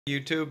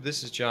YouTube,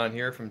 this is John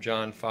here from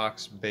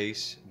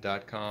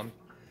johnfoxbase.com.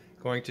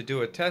 Going to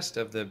do a test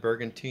of the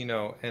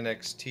Bergantino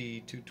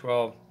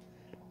NXT212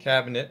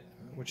 cabinet,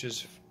 which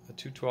is a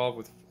 212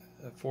 with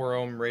a 4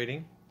 ohm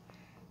rating,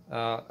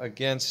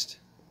 against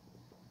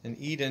an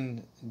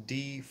Eden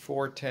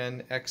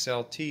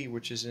D410XLT,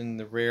 which is in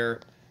the rare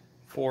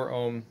 4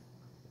 ohm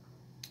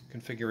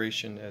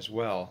configuration as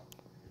well.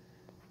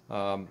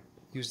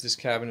 Used this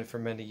cabinet for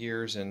many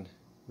years and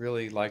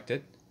really liked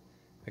it.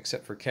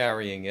 Except for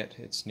carrying it,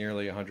 it's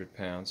nearly 100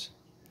 pounds.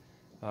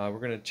 We're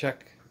going to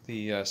check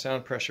the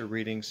sound pressure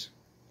readings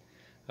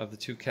of the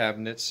two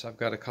cabinets. I've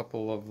got a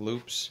couple of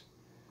loops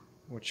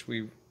which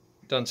we've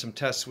done some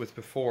tests with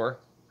before.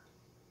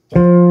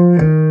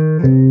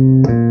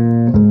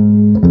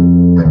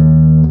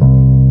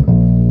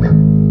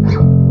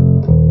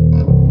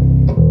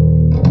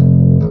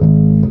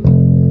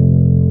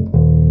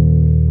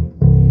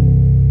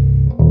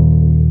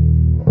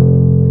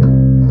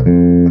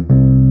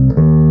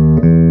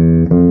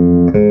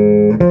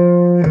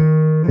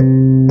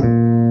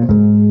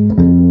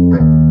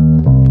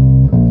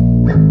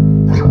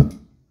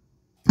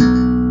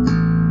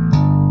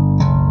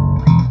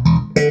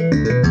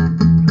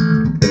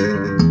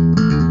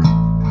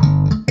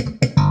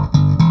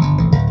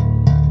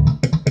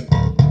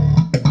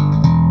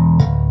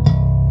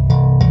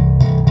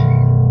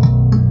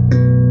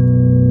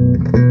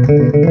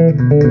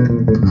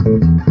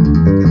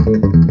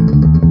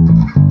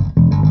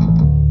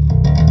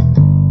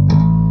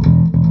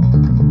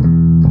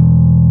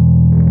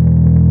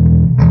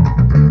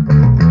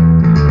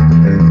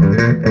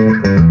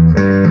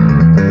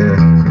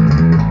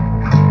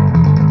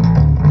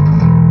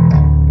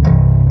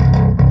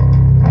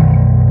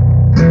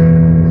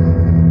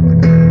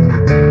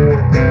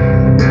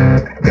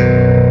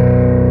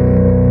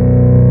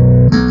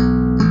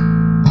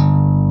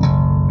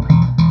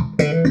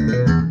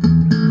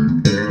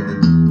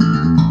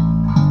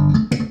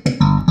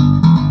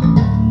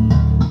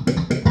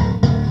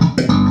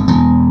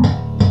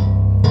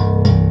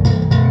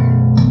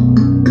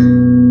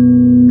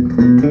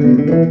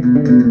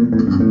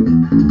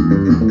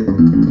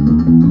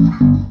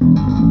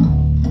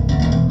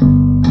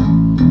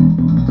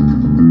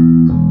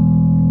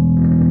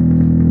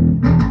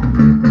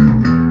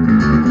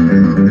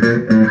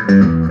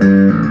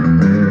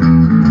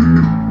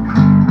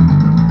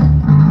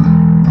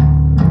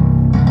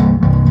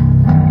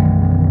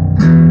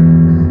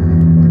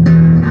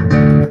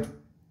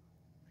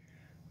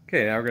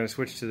 Okay, now we're going to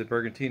switch to the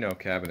Bergantino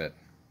cabinet.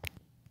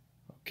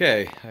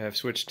 Okay, I have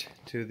switched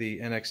to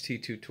the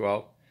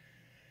NXT212,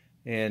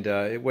 and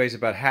it weighs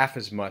about half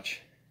as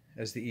much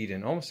as the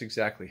Eden, almost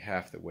exactly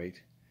half the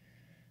weight.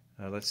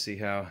 Let's see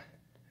how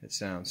it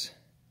sounds.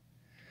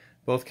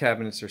 Both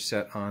cabinets are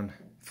set on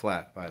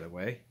flat, by the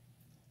way.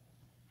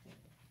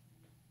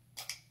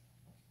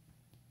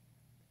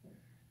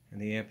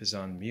 And the amp is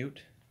on mute.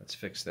 Let's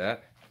fix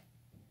that.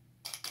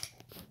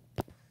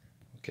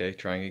 Okay,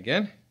 trying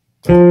again.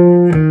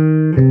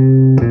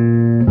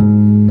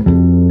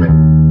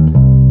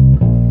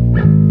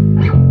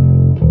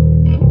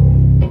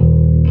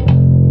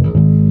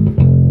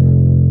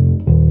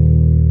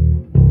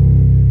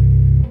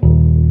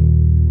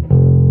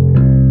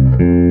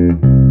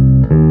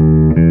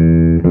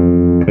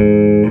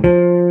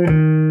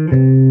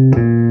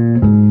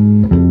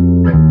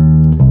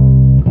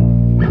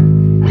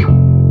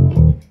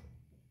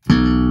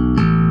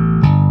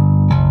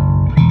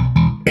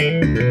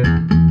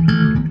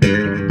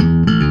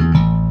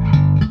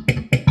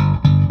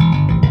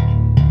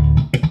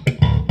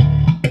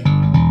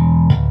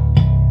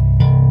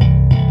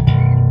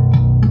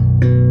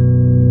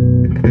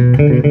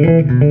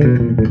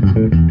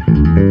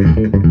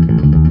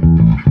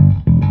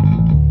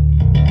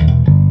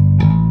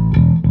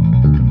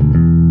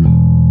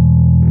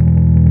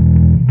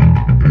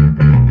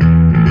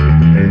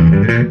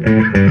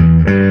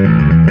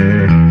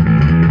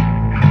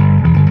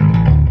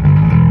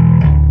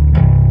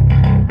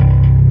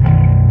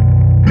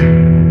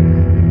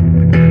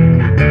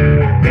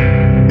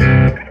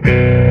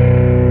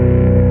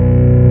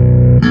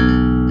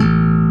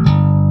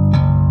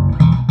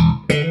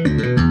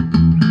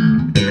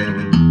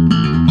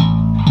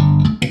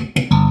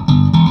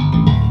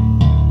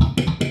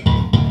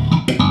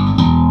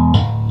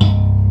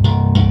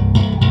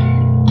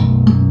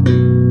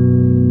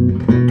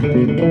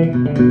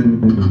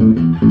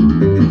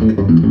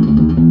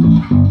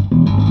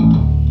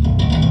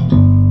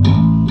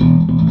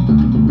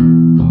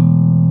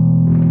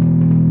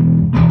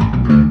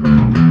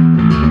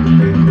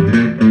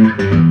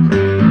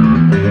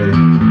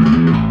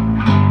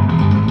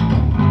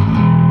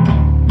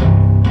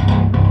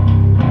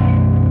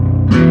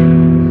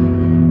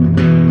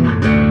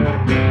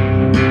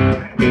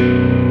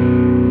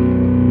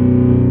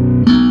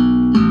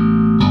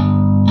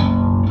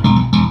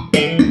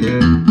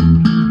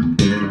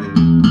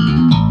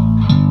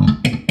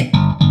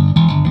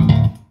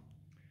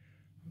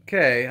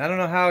 Okay, I don't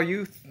know how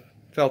you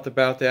felt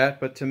about that,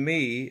 but to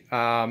me,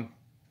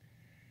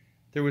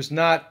 there was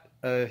not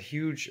a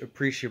huge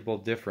appreciable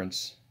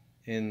difference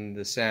in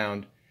the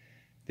sound.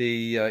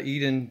 The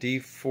Eden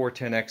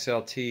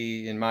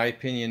D410XLT, in my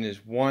opinion,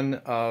 is one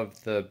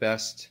of the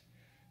best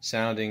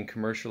sounding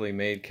commercially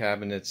made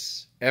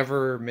cabinets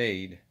ever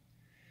made,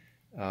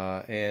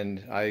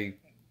 and I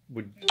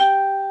would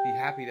be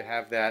happy to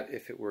have that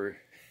if it were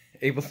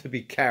able to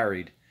be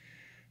carried,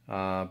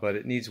 but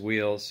it needs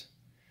wheels,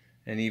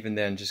 and even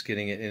then just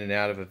getting it in and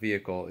out of a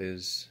vehicle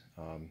is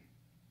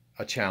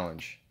a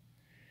challenge.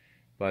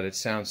 But it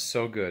sounds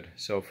so good.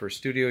 So for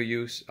studio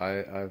use,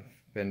 I've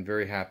been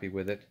very happy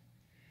with it.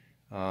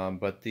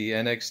 But the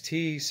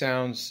NXT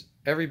sounds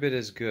every bit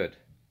as good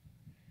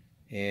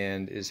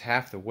and is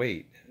half the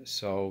weight.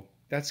 So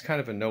that's kind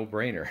of a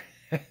no-brainer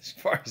as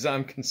far as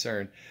I'm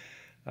concerned.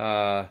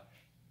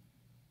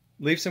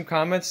 Leave some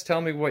comments.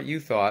 Tell me what you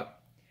thought.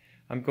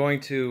 I'm going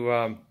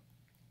to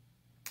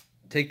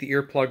take the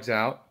earplugs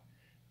out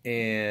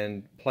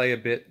and play a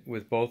bit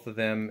with both of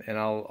them, and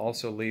I'll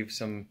also leave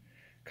some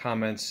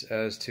comments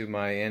as to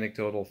my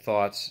anecdotal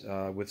thoughts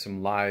with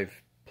some live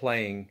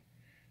playing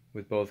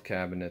with both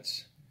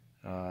cabinets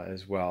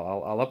as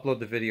well. I'll upload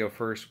the video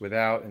first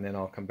without, and then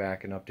I'll come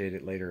back and update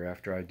it later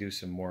after I do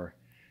some more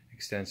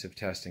extensive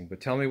testing.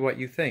 But tell me what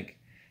you think,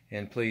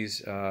 and please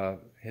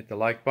hit the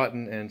like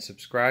button and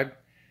subscribe,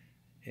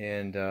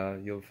 and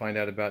you'll find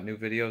out about new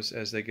videos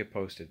as they get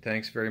posted.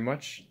 Thanks very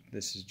much.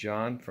 This is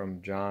John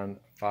from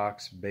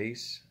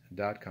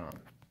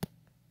johnfoxbass.com.